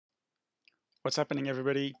What's happening,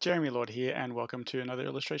 everybody? Jeremy Lord here, and welcome to another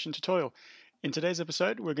illustration tutorial. In today's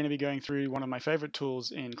episode, we're going to be going through one of my favorite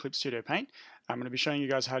tools in Clip Studio Paint. I'm going to be showing you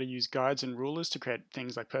guys how to use guides and rulers to create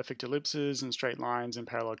things like perfect ellipses and straight lines and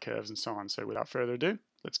parallel curves and so on. So without further ado,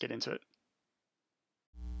 let's get into it.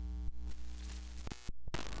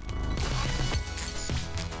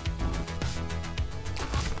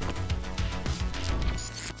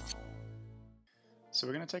 So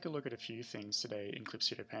we're going to take a look at a few things today in Clip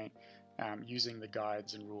Studio Paint using the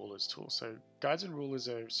guides and rulers tool. So guides and rulers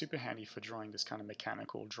are super handy for drawing this kind of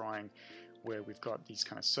mechanical drawing where we've got these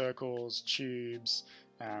kind of circles, tubes,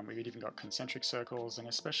 we've even got concentric circles, and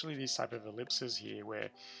especially these type of ellipses here where,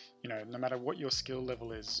 you know, no matter what your skill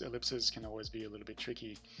level is, ellipses can always be a little bit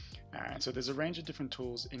tricky. And so there's a range of different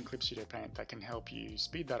tools in Clip Studio Paint that can help you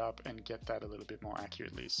speed that up and get that a little bit more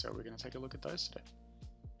accurately. So we're going to take a look at those today.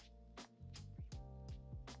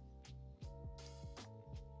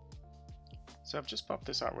 So I've just popped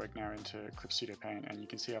this artwork now into Clip Studio Paint, and you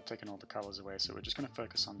can see I've taken all the colors away, so we're just going to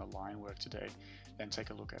focus on the line work today and take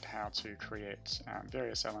a look at how to create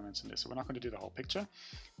various elements in this. So we're not going to do the whole picture,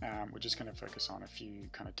 we're just going to focus on a few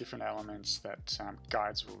kind of different elements that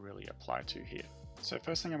guides will really apply to here. So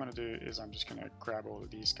first thing I'm going to do is I'm just going to grab all of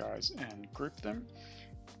these guys and group them,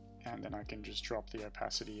 and then I can just drop the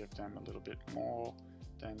opacity of them a little bit more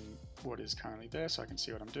than what is currently there so I can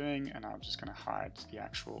see what I'm doing, and I'm just going to hide the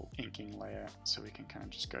actual inking layer so we can kind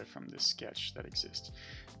of just go from this sketch that exists.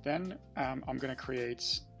 Then I'm going to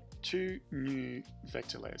create two new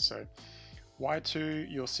vector layers. So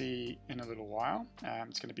Y2 you'll see in a little while.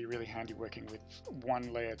 It's going to be really handy working with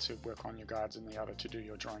one layer to work on your guides and the other to do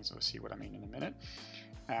your drawings. You'll see what I mean in a minute.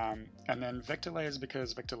 And then vector layers,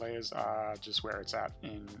 because vector layers are just where it's at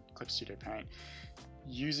in Clip Studio Paint.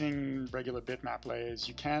 Using regular bitmap layers,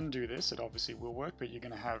 you can do this. It obviously will work, but you're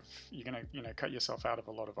gonna cut yourself out of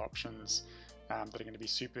a lot of options that are going to be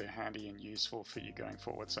super handy and useful for you going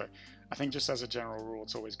forward. So I think just as a general rule,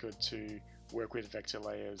 it's always good to work with vector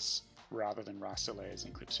layers rather than raster layers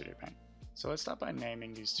in Clip Studio Paint. So let's start by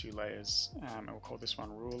naming these two layers, and we'll call this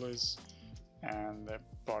one rulers, and the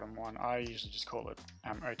bottom one, I usually just call it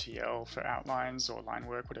OTL for outlines or line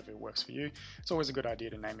work, whatever works for you. It's always a good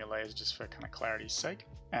idea to name your layers just for kind of clarity's sake,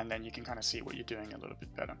 and then you can kind of see what you're doing a little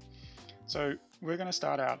bit better. So we're going to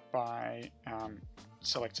start out by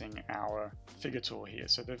selecting our figure tool here.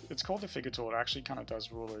 So it's called the figure tool. It actually kind of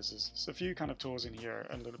does rulers. There's a few kind of tools in here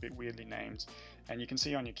a little bit weirdly named, and you can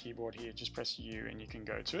see on your keyboard here, just press U and you can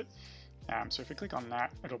go to it. So if we click on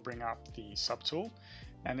that, it'll bring up the subtool.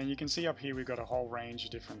 And then you can see up here we've got a whole range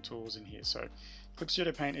of different tools in here. So Clip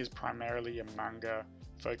Studio Paint is primarily a manga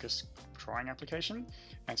focused drawing application,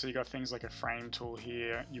 and so you've got things like a frame tool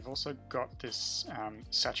here. You've also got this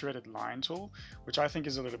saturated line tool, which I think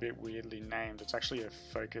is a little bit weirdly named. It's actually a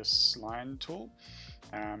focus line tool.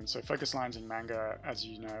 So focus lines in manga, as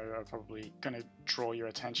you know, are probably going to draw your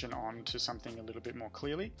attention on to something a little bit more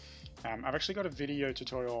clearly. I've actually got a video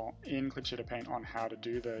tutorial in Clip Studio Paint on how to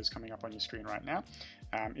do those coming up on your screen right now.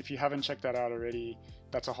 If you haven't checked that out already,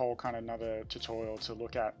 that's a whole kind of another tutorial to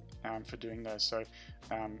look at for doing those. So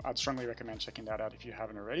I'd strongly recommend checking that out if you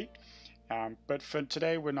haven't already. But for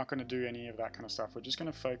today, we're not going to do any of that kind of stuff. We're just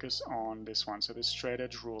going to focus on this one. So this straight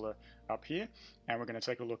edge ruler up here, and we're going to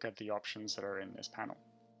take a look at the options that are in this panel.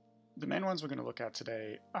 The main ones we're going to look at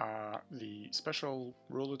today are the special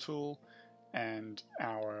ruler tool and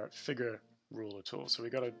our figure ruler tool. So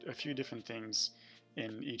we've got a few different things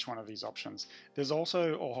in each one of these options. There's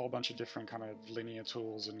also a whole bunch of different kind of linear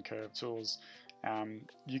tools and curve tools.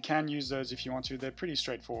 You can use those if you want to. They're pretty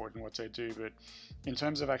straightforward in what they do, but in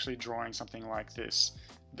terms of actually drawing something like this,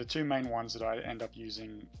 the two main ones that I end up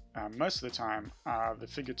using most of the time are the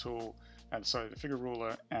figure tool, the figure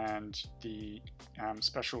ruler, and the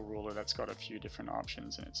special ruler that's got a few different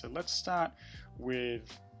options in it. So let's start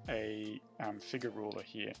with a figure ruler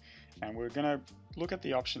here, and we're going to look at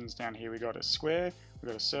the options down here. We got a square, we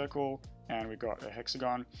got a circle, and we got a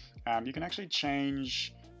hexagon. You can actually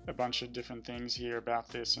change a bunch of different things here about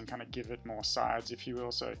this and kind of give it more sides, if you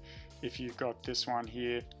will. So if you've got this one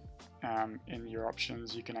here in your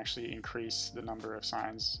options, you can actually increase the number of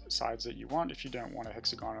sides that you want. If you don't want a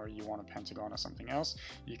hexagon or you want a pentagon or something else,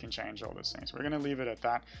 you can change all those things. We're going to leave it at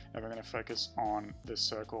that, and we're going to focus on the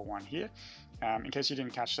circle one here. In case you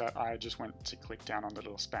didn't catch that, I just went to click down on the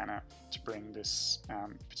little spanner to bring this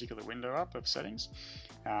particular window up of settings.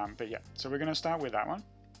 But yeah, so we're going to start with that one.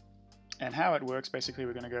 And how it works, basically,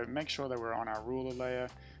 we're going to go make sure that we're on our ruler layer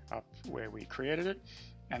up where we created it,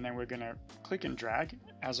 and then we're going to click and drag.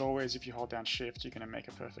 As always, if you hold down shift, you're going to make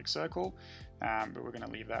a perfect circle, but we're going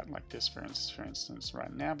to leave that like this for instance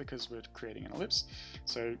right now because we're creating an ellipse.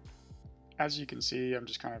 So as you can see, I'm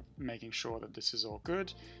just kind of making sure that this is all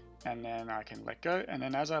good, and then I can let go. And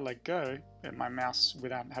then as I let go, my mouse,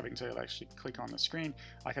 without having to actually click on the screen,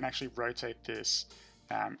 I can actually rotate this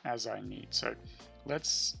as I need. So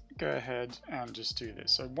let's go ahead and just do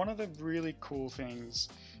this. So one of the really cool things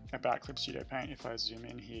about Clip Studio Paint, if I zoom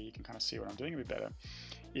in here, you can kind of see what I'm doing a bit better,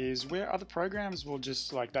 is where other programs will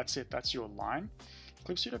just like, that's it, that's your line.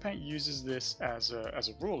 Clip Studio Paint uses this as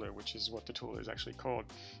a ruler, which is what the tool is actually called.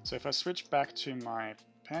 So if I switch back to my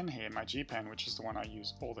pen here, my G pen, which is the one I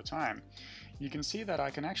use all the time, you can see that I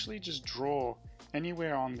can actually just draw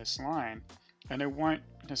anywhere on this line, and it won't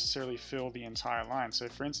necessarily fill the entire line. So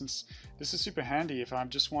for instance, this is super handy if I'm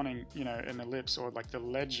just wanting, you know, an ellipse or like the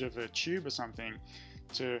ledge of a tube or something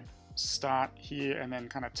to start here and then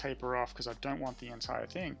kind of taper off because I don't want the entire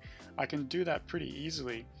thing. I can do that pretty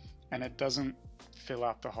easily and it doesn't fill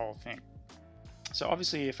out the whole thing. So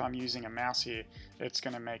obviously if I'm using a mouse here, it's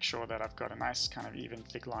going to make sure that I've got a nice kind of even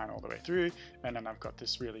thick line all the way through, and then I've got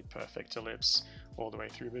this really perfect ellipse all the way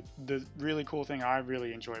through. But the really cool thing I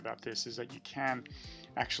really enjoy about this is that you can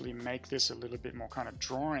actually make this a little bit more kind of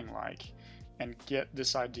drawing like and get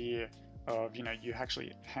this idea of, you know, you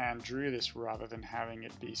actually hand drew this rather than having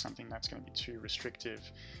it be something that's going to be too restrictive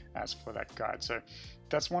as for that guide. So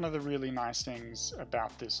that's one of the really nice things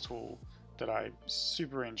about this tool that I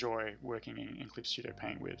super enjoy working in Clip Studio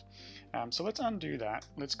Paint with. So let's undo that.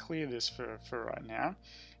 Let's clear this for right now.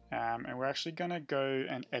 And we're actually going to go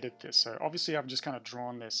and edit this. So obviously I've just kind of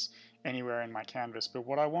drawn this anywhere in my canvas, but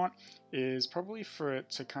what I want is probably for it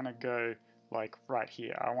to kind of go like right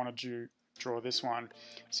here. I want to draw this one.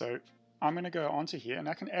 So I'm going to go onto here and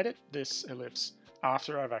I can edit this ellipse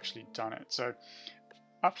after I've actually done it. So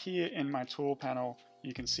up here in my tool panel,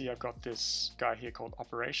 you can see I've got this guy here called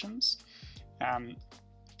Operations. So I'm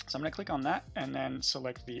going to click on that and then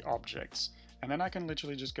select the objects. And then I can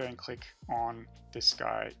literally just go and click on this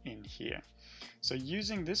guy in here. So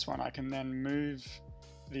using this one, I can then move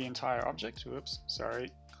the entire object. Whoops,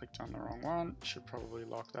 sorry, clicked on the wrong one. Should probably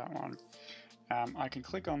lock that one. I can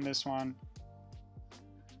click on this one.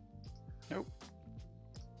 Nope.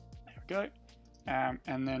 There we go.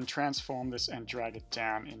 And then transform this and drag it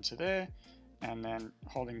down into there. And then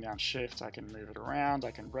holding down shift, I can move it around,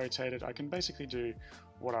 I can rotate it, I can basically do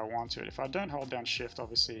what I want to it. If I don't hold down shift,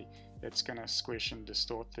 obviously it's going to squish and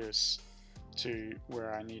distort this to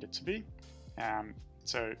where I need it to be.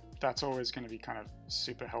 So that's always going to be kind of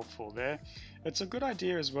super helpful there. It's a good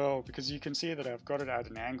idea as well because you can see that I've got it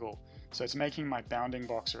at an angle. So it's making my bounding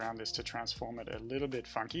box around this to transform it a little bit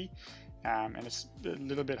funky. And it's a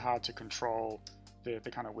little bit hard to control the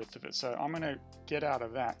kind of width of it. So I'm going to get out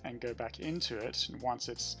of that and go back into it once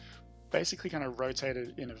it's basically kind of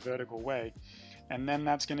rotated in a vertical way, and then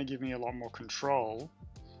that's going to give me a lot more control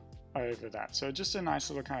over that. So just a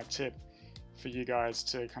nice little kind of tip for you guys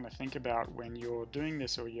to kind of think about when you're doing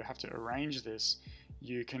this or you have to arrange this.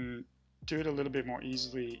 You can do it a little bit more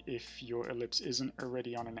easily if your ellipse isn't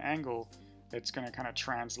already on an angle. It's going to kind of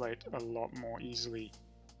translate a lot more easily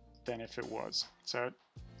than if it was. So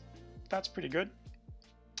that's pretty good.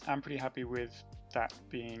 I'm pretty happy with that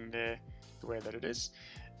being there the way that it is.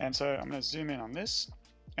 And so I'm going to zoom in on this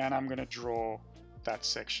and I'm going to draw that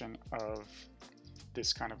section of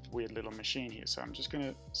this kind of weird little machine here. So I'm just going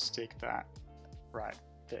to stick that right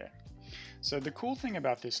there. So the cool thing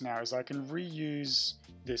about this now is I can reuse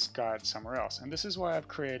this guide somewhere else, and this is why I've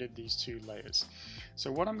created these two layers.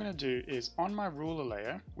 So what I'm going to do is on my ruler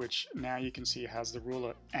layer, which now you can see has the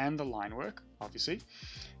ruler and the line work, obviously,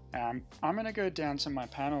 I'm going to go down to my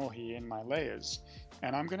panel here in my layers,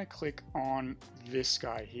 and I'm going to click on this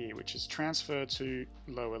guy here, which is transfer to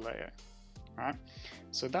lower layer. Right?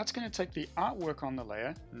 So that's going to take the artwork on the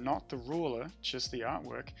layer, not the ruler, just the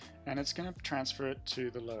artwork, and it's going to transfer it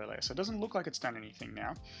to the lower layer. So it doesn't look like it's done anything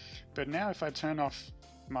now, but now if I turn off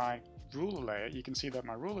my ruler layer, you can see that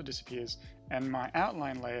my ruler disappears and my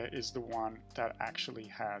outline layer is the one that actually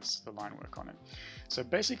has the line work on it. So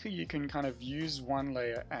basically you can kind of use one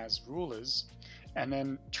layer as rulers and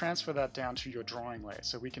then transfer that down to your drawing layer.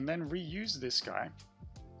 So we can then reuse this guy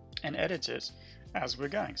and edit it as we're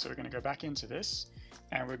going. So we're going to go back into this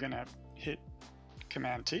and we're going to hit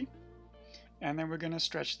Command T, and then we're going to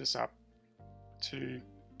stretch this up to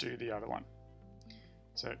do the other one.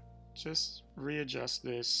 So just readjust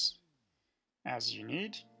this as you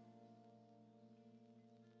need.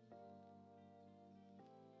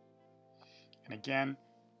 And again,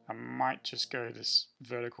 I might just go this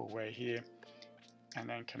vertical way here and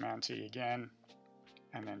then Command T again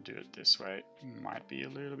and then do it this way. Might be a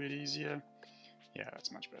little bit easier. Yeah,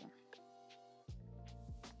 that's much better.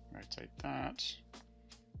 Rotate that.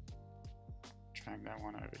 Drag that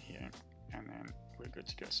one over here. and then we're good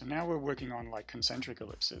to go. So now we're working on like concentric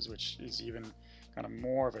ellipses, which is even kind of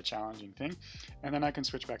more of a challenging thing. And then I can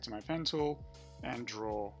switch back to my pen tool and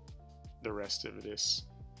draw the rest of this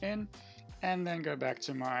in, and then go back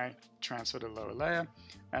to my transfer to lower layer,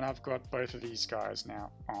 and I've got both of these guys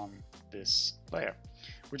now on this layer,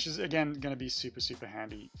 which is again going to be super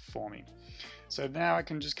handy for me. So now I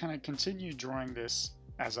can just kind of continue drawing this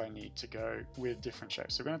as I need to go with different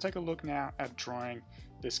shapes. So we're going to take a look now at drawing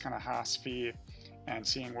this kind of half sphere and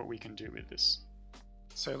seeing what we can do with this.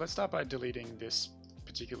 So let's start by deleting this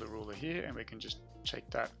particular ruler here, and we can just take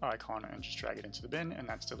that icon and just drag it into the bin, and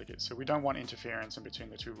that's deleted. So we don't want interference in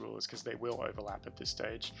between the two rulers because they will overlap at this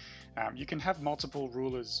stage. You can have multiple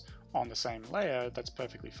rulers on the same layer, that's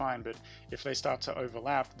perfectly fine, but if they start to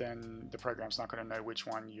overlap, then the program's not going to know which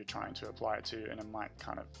one you're trying to apply it to, and it might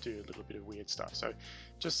kind of do a little bit of weird stuff. So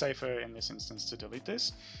just safer in this instance to delete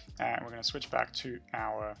this. We're going to switch back to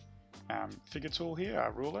our figure tool here,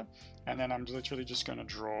 our ruler, and then I'm literally just going to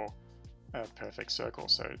draw a perfect circle.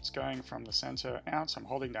 So it's going from the center out, so I'm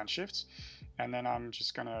holding down shift, and then I'm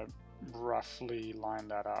just going to roughly line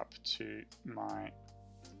that up to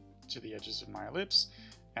the edges of my ellipse,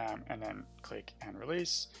 and then click and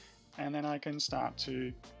release, and then I can start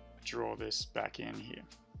to draw this back in here.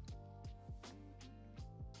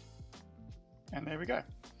 And there we go.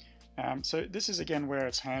 So this is again where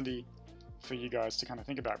it's handy for you guys to kind of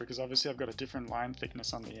think about, because obviously I've got a different line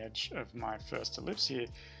thickness on the edge of my first ellipse here,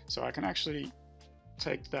 so I can actually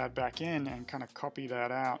take that back in and kind of copy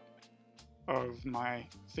that out of my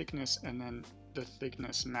thickness, and then the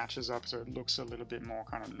thickness matches up so it looks a little bit more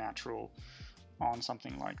kind of natural on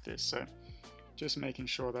something like this. So just making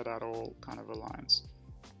sure that that all kind of aligns,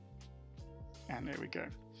 and there we go.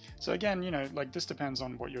 So again, you know, like this depends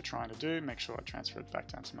on what you're trying to do. Make sure I transfer it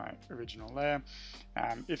back down to my original layer.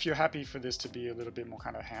 If you're happy for this to be a little bit more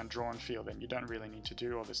kind of hand-drawn feel, then you don't really need to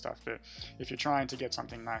do all this stuff. But if you're trying to get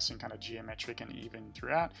something nice and kind of geometric and even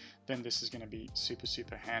throughout, then this is going to be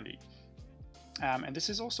super handy. And this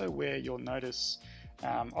is also where you'll notice,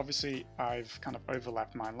 obviously I've kind of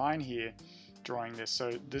overlapped my line here drawing this,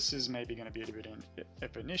 so this is maybe going to be a bit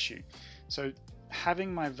of an issue. So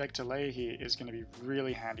having my vector layer here is going to be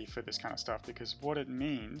really handy for this kind of stuff, because what it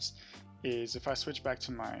means is if I switch back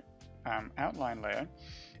to my outline layer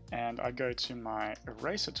and I go to my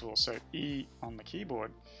eraser tool, so E on the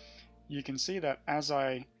keyboard, you can see that as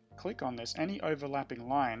I click on this, any overlapping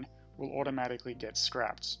line will automatically get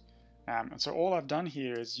scrapped. And so all I've done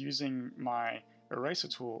here is using my eraser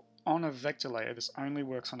tool on a vector layer. This only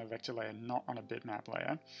works on a vector layer, not on a bitmap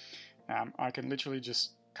layer. I can literally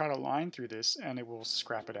just cut a line through this and it will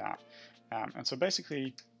scrap it out. And so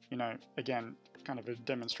basically, you know, again, kind of a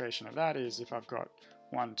demonstration of that is if I've got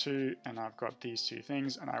 1, 2, and I've got these two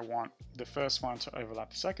things, and I want the first one to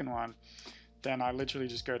overlap the second one, then I literally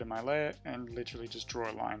just go to my layer and literally just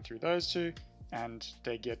draw a line through those two, and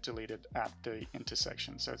they get deleted at the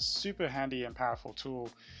intersection. So it's super handy and powerful tool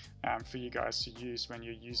for you guys to use when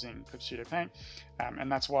you're using Clip Studio Paint,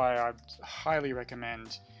 and that's why I highly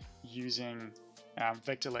recommend using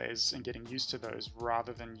vector layers and getting used to those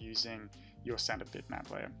rather than using your standard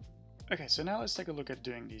bitmap layer. Okay, so now let's take a look at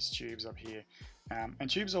doing these tubes up here. And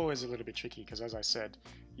tubes are always a little bit tricky because, as I said,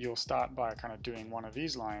 you'll start by kind of doing one of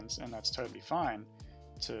these lines, and that's totally fine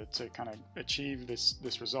to kind of achieve this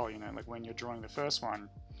result. You know, like when you're drawing the first one,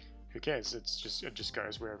 who cares? It just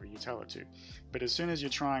goes wherever you tell it to. But as soon as you're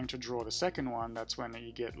trying to draw the second one, that's when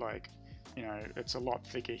you get like, you know, it's a lot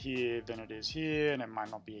thicker here than it is here, and it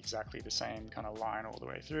might not be exactly the same kind of line all the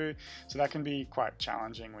way through. So that can be quite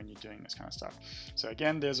challenging when you're doing this kind of stuff. So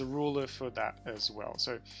again, there's a ruler for that as well.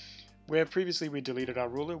 So where previously we deleted our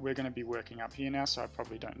ruler, we're going to be working up here now, so I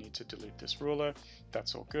probably don't need to delete this ruler.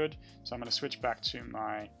 That's all good. So I'm going to switch back to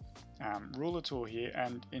my ruler tool here,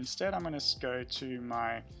 and instead I'm going to go to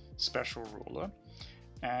my special ruler.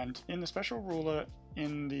 And in the special ruler,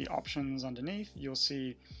 in the options underneath, you'll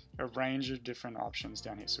see a range of different options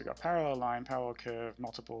down here. So we've got parallel line, parallel curve,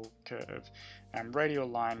 multiple curve, and radial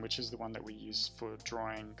line, which is the one that we use for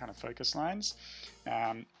drawing kind of focus lines.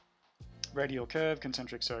 Radial curve,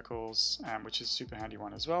 concentric circles, which is a super handy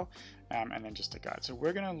one as well, and then just a guide. So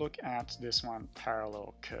we're going to look at this one,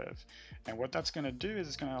 parallel curve, and what that's going to do is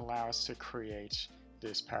it's going to allow us to create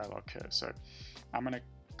this parallel curve. So I'm going to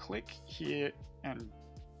click here and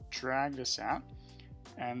drag this out,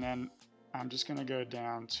 and then I'm just going to go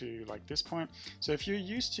down to like this point. So if you're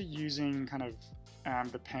used to using kind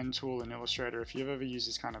of the pen tool in Illustrator, if you've ever used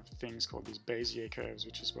these kind of things called these Bezier curves,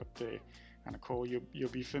 which is what they kind of cool, you'll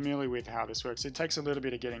be familiar with how this works. It takes a little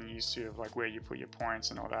bit of getting used to, of like where you put your points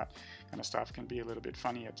and all that kind of stuff can be a little bit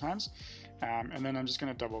funny at times. And then I'm just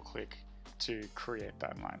going to double click to create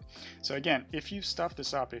that line. So again, if you've stuffed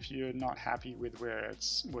this up, if you're not happy with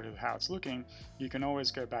how it's looking, you can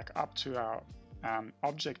always go back up to our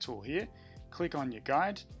object tool here, click on your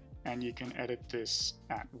guide, and you can edit this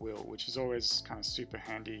at will, which is always kind of super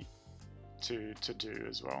handy to do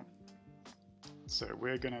as well. So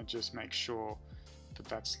we're gonna just make sure that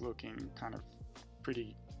that's looking kind of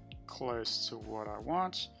pretty close to what I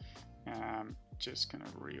want. Just gonna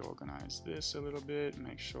reorganize this a little bit,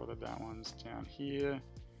 make sure that that one's down here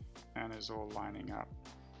and is all lining up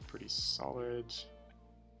pretty solid.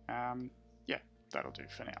 Yeah, that'll do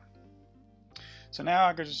for now. So now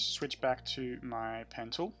I'm going to just switch back to my pen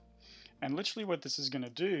tool, and literally what this is going to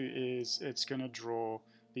do is it's going to draw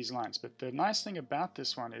these lines. But the nice thing about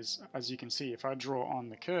this one is, as you can see, if I draw on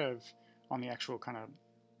the curve, on the actual kind of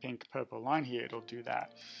pink purple line here, it'll do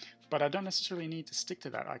that. But I don't necessarily need to stick to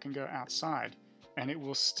that. I can go outside and it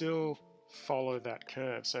will still follow that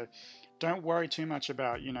curve. So don't worry too much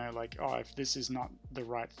about, you know, like, oh, if this is not the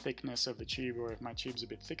right thickness of the tube, or if my tube's a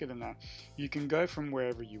bit thicker than that. You can go from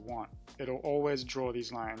wherever you want. It'll always draw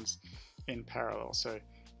these lines in parallel. So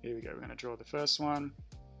here we go. We're going to draw the first one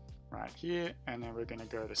right here, and then we're going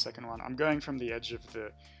to go the second one. I'm going from the edge of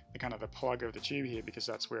the kind of the plug of the tube here, because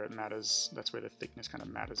that's where it matters. That's where the thickness kind of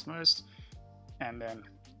matters most. And then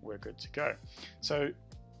we're good to go. So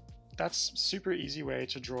that's super easy way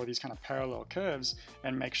to draw these kind of parallel curves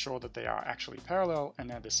and make sure that they are actually parallel and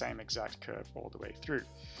they're the same exact curve all the way through.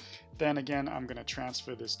 Then again, I'm going to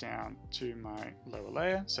transfer this down to my lower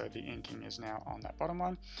layer, so the inking is now on that bottom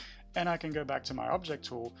one, and I can go back to my object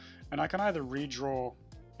tool and I can either redraw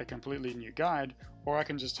a completely new guide, or I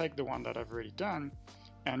can just take the one that I've already done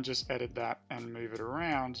and just edit that and move it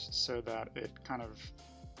around so that it kind of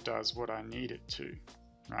does what I need it to.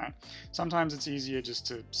 Right? Sometimes it's easier just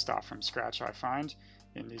to start from scratch, I find,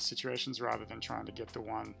 in these situations, rather than trying to get the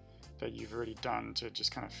one that you've already done to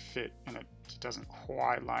just kind of fit, and it doesn't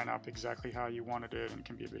quite line up exactly how you wanted it, and it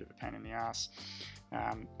can be a bit of a pain in the ass.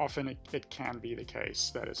 Often it can be the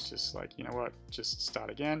case that it's just like, you know what, just start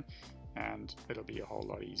again and it'll be a whole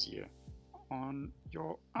lot easier on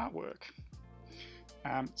your artwork.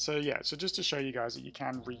 So yeah, so just to show you guys that you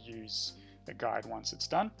can reuse a guide once it's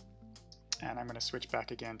done. And I'm going to switch back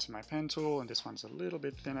again to my pen tool, and this one's a little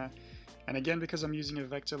bit thinner. And again, because I'm using a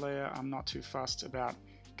vector layer, I'm not too fussed about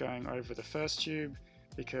going over the first tube,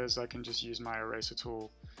 because I can just use my eraser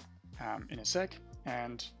tool in a sec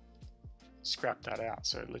and scrap that out.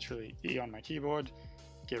 So literally E on my keyboard,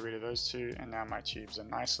 get rid of those two, and now my tubes are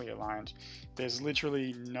nicely aligned. There's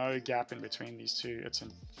literally no gap in between these two. It's a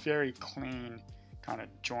very clean kind of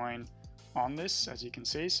join on this, as you can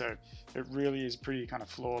see. So it really is pretty kind of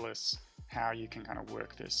flawless how you can kind of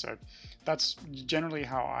work this. So that's generally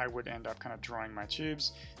how I would end up kind of drawing my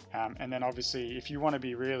tubes. And then obviously, if you want to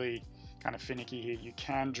be really kind of finicky here, you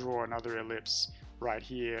can draw another ellipse right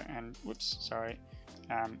here, and whoops, sorry,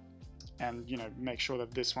 and you know, make sure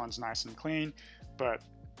that this one's nice and clean. But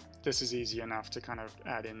this is easy enough to kind of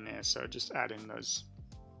add in there. So just add in those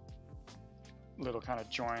little kind of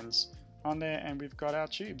joins on there, and we've got our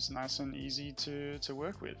tubes nice and easy to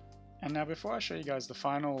work with. And now, before I show you guys the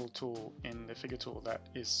final tool in the figure tool that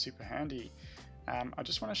is super handy, I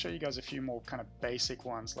just want to show you guys a few more kind of basic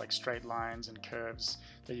ones, like straight lines and curves,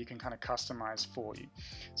 that you can kind of customize for you.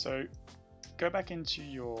 So go back into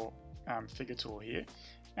your figure tool here,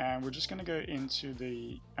 and we're just going to go into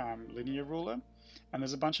the linear ruler, and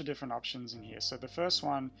there's a bunch of different options in here. So the first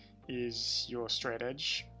one is your straight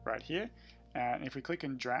edge right here, and if we click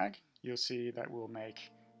and drag, you'll see that we'll make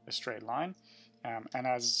a straight line. And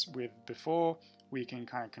as with before, we can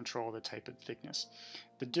kind of control the tapered thickness.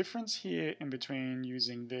 The difference here in between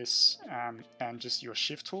using this and just your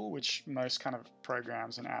shift tool, which most kind of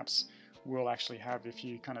programs and apps will actually have, if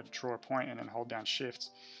you kind of draw a point and then hold down shift,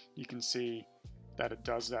 you can see that it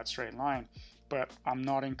does that straight line. But I'm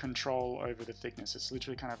not in control over the thickness. It's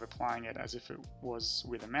literally kind of applying it as if it was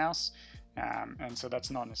with a mouse. And so that's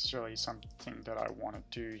not necessarily something that I want to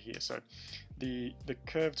do here. So the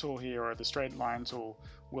curve tool here, or the straight line tool,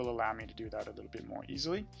 will allow me to do that a little bit more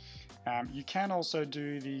easily. You can also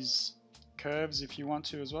do these curves if you want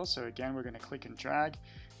to as well. So again, we're going to click and drag,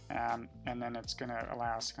 and then it's going to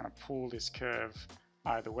allow us to kind of pull this curve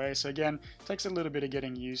either way. So again, it takes a little bit of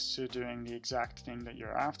getting used to doing the exact thing that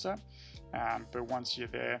you're after, but once you're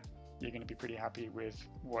there, you're going to be pretty happy with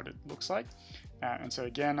what it looks like. And so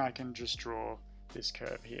again, I can just draw this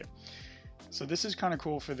curve here. So this is kind of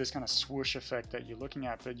cool for this kind of swoosh effect that you're looking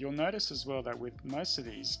at, but you'll notice as well that with most of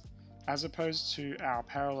these, as opposed to our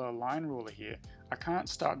parallel line ruler here, I can't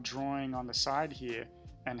start drawing on the side here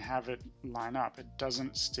and have it line up. It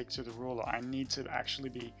doesn't stick to the ruler. I need to actually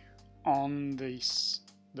be on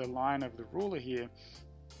the line of the ruler here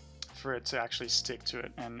for it to actually stick to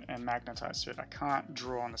it and magnetize to it. I can't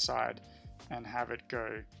draw on the side and have it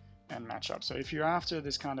go and match up. So if you're after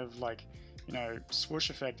this kind of like, you know, swoosh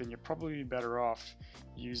effect, then you're probably better off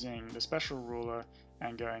using the special ruler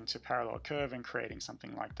and going to parallel curve and creating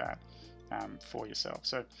something like that for yourself.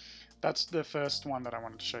 So that's the first one that I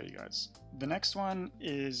wanted to show you guys. The next one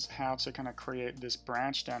is how to kind of create this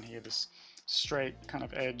branch down here, this straight kind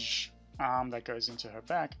of edge arm that goes into her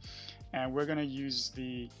back. And we're going to use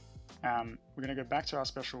the we're going to go back to our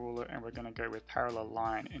special ruler and we're going to go with parallel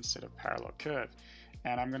line instead of parallel curve.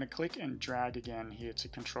 And I'm going to click and drag again here to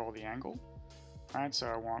control the angle. Alright, so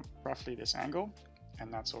I want roughly this angle,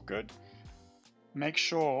 and that's all good. Make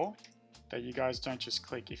sure that you guys don't just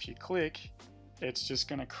click. If you click, it's just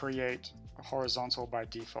going to create a horizontal by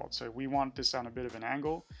default. So we want this on a bit of an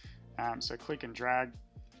angle. So click and drag,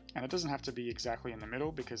 and it doesn't have to be exactly in the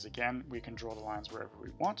middle because again, we can draw the lines wherever we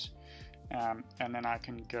want. And then I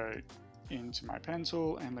can go into my pen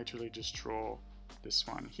tool and literally just draw this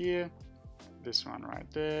one here, this one right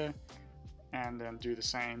there, and then do the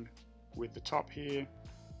same with the top here.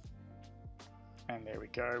 And there we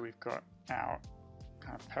go, we've got our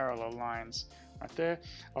kind of parallel lines right there.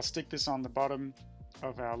 I'll stick this on the bottom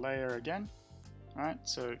of our layer again. All right,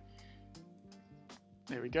 so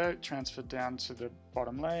there we go, transferred down to the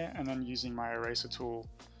bottom layer, and then using my eraser tool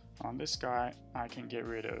on this guy, I can get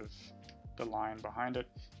rid of the line behind it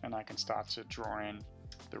and I can start to draw in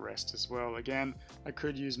the rest as well. Again, I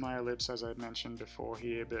could use my ellipse as I mentioned before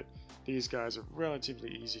here, but these guys are relatively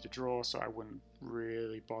easy to draw, so I wouldn't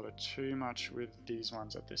really bother too much with these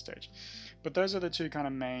ones at this stage. But those are the two kind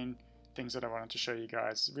of main things that I wanted to show you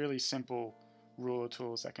guys. Really simple ruler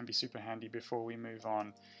tools that can be super handy before we move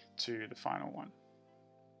on to the final one.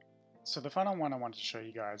 So the final one I wanted to show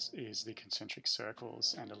you guys is the concentric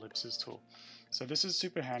circles and ellipses tool. So this is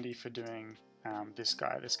super handy for doing this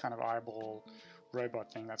guy, this kind of eyeball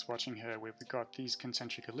robot thing that's watching her. We've got these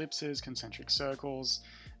concentric ellipses, concentric circles,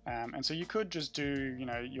 and so you could just do, you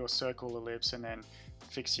know, your circle ellipse and then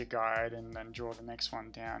fix your guide and then draw the next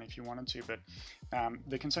one down if you wanted to. But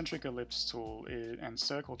the concentric ellipse tool and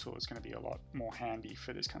circle tool is going to be a lot more handy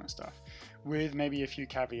for this kind of stuff, with maybe a few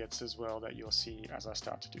caveats as well that you'll see as I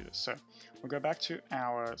start to do this. So we'll go back to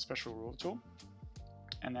our special ruler tool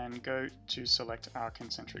and then go to select our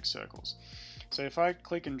concentric circles. So if I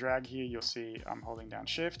click and drag here, you'll see I'm holding down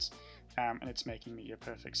shift and it's making me a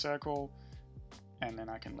perfect circle, and then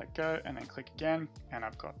I can let go and then click again and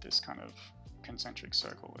I've got this kind of concentric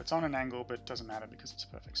circle. It's on an angle, but it doesn't matter because it's a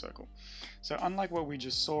perfect circle. So unlike what we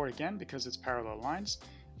just saw, again, because it's parallel lines,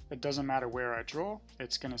 it doesn't matter where I draw,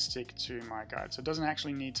 it's going to stick to my guide. So it doesn't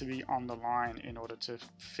actually need to be on the line in order to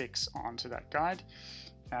fix onto that guide.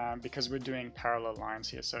 Because we're doing parallel lines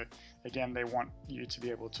here. So again, they want you to be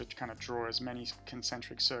able to kind of draw as many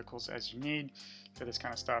concentric circles as you need for this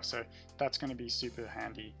kind of stuff. So that's going to be super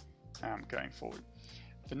handy going forward.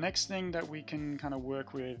 The next thing that we can kind of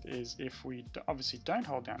work with is if we obviously don't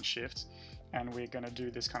hold down shift and we're going to do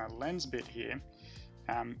this kind of lens bit here,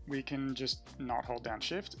 we can just not hold down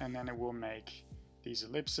shift and then it will make these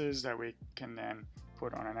ellipses that we can then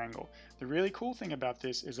put on an angle. The really cool thing about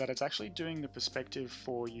this is that it's actually doing the perspective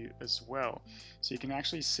for you as well. So you can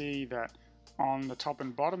actually see that on the top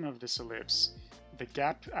and bottom of this ellipse, the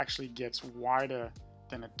gap actually gets wider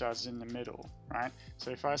than it does in the middle, right? So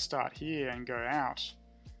if I start here and go out,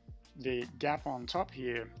 the gap on top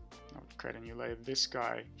here, I'll create a new layer, this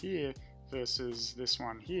guy here versus this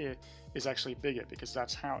one here is actually bigger, because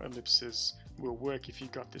that's how ellipses will work if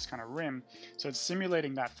you've got this kind of rim. So it's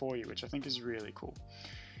simulating that for you, which I think is really cool.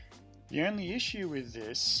 The only issue with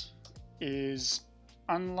this is,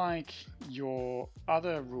 unlike your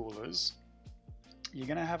other rulers, you're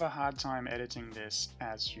going to have a hard time editing this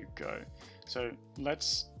as you go. So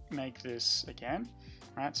let's make this again.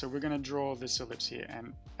 Right, so we're going to draw this ellipse here,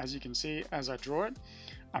 and as you can see, as I draw it,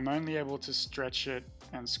 I'm only able to stretch it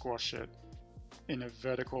and squash it in a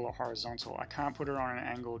vertical or horizontal. I can't put it on an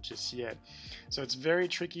angle just yet. So it's very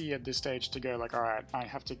tricky at this stage to go like, all right, I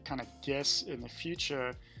have to kind of guess in the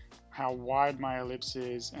future how wide my ellipse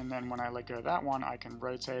is, and then when I let go of that one, I can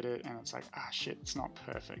rotate it, and it's like, ah, shit, it's not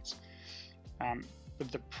perfect.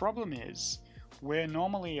 But the problem is, where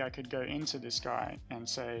normally I could go into this guy and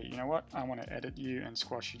say, you know what, I want to edit you and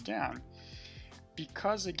squash you down,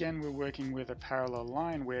 because again we're working with a parallel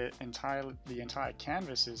line where the entire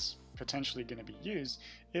canvas is potentially going to be used.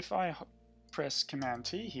 If I press Command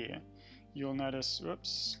T here, you'll notice,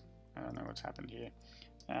 whoops, I don't know what's happened here.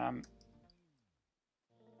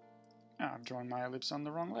 I've drawn my ellipse on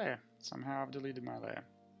the wrong layer. Somehow I've deleted my layer.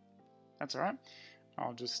 That's alright.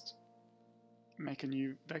 I'll just make a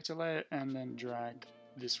new vector layer, and then drag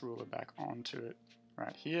this ruler back onto it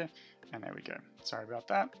right here, and there we go. Sorry about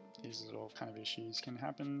that. These little kind of issues can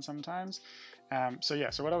happen sometimes. So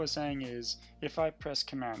what I was saying is, if I press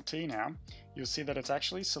Command T now, you'll see that it's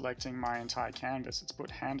actually selecting my entire canvas. It's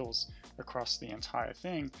put handles across the entire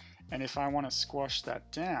thing, and if I want to squash that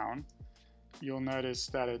down, you'll notice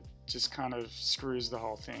that it just kind of screws the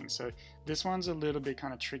whole thing. So this one's a little bit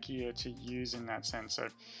kind of trickier to use in that sense. So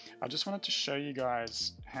I just wanted to show you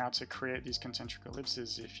guys how to create these concentric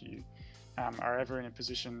ellipses if you are ever in a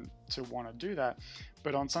position to want to do that.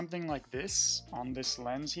 But on something like this, on this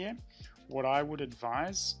lens here, what I would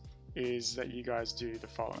advise is that you guys do the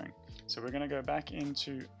following. So we're going to go back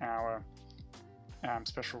into our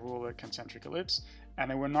special ruler concentric ellipse, and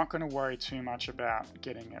then we're not going to worry too much about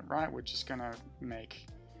getting it right. We're just going to make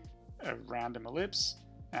a random ellipse,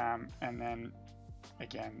 and then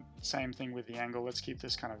again, same thing with the angle. Let's keep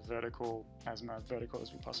this kind of vertical as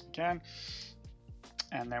we possibly can,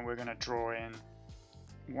 and then we're going to draw in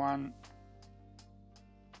 1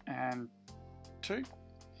 and 2,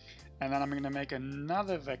 and then I'm going to make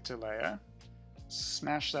another vector layer,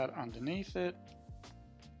 smash that underneath it,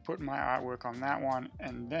 put my artwork on that one,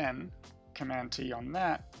 and then Command T on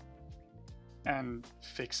that, and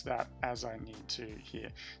fix that as I need to here.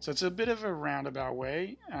 So it's a bit of a roundabout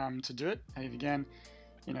way to do it. And again,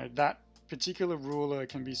 you know, that particular ruler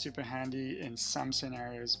can be super handy in some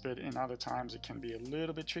scenarios, but in other times it can be a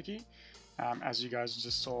little bit tricky, as you guys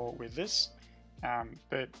just saw with this.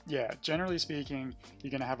 But yeah, generally speaking,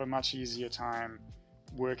 you're going to have a much easier time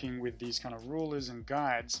working with these kind of rulers and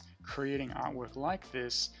guides, creating artwork like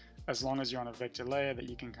this, as long as you're on a vector layer that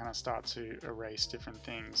you can kind of start to erase different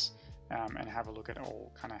things and have a look at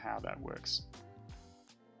all kind of how that works.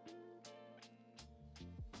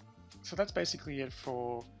 So that's basically it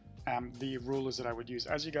for the rulers that I would use.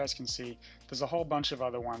 As you guys can see, there's a whole bunch of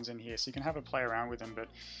other ones in here, so you can have a play around with them, but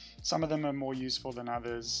some of them are more useful than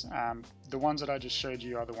others. The ones that I just showed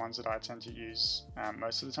you are the ones that I tend to use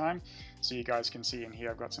most of the time. So you guys can see in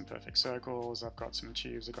here I've got some perfect circles, I've got some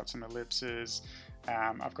tubes, I've got some ellipses,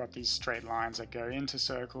 I've got these straight lines that go into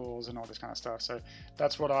circles and all this kind of stuff. So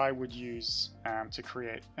that's what I would use to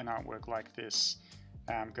create an artwork like this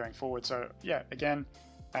going forward. So yeah, again,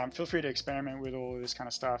 feel free to experiment with all of this kind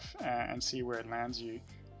of stuff and see where it lands you.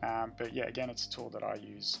 But yeah, again, it's a tool that I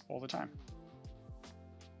use all the time.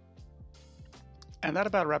 And that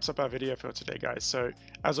about wraps up our video for today, guys. So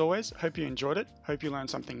as always, hope you enjoyed it. Hope you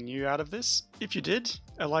learned something new out of this. If you did,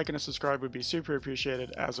 a like and a subscribe would be super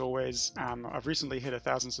appreciated. As always, I've recently hit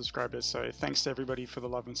 1,000 subscribers, so thanks to everybody for the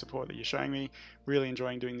love and support that you're showing me. Really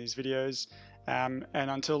enjoying doing these videos. And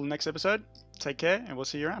until the next episode, take care and we'll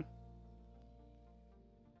see you around.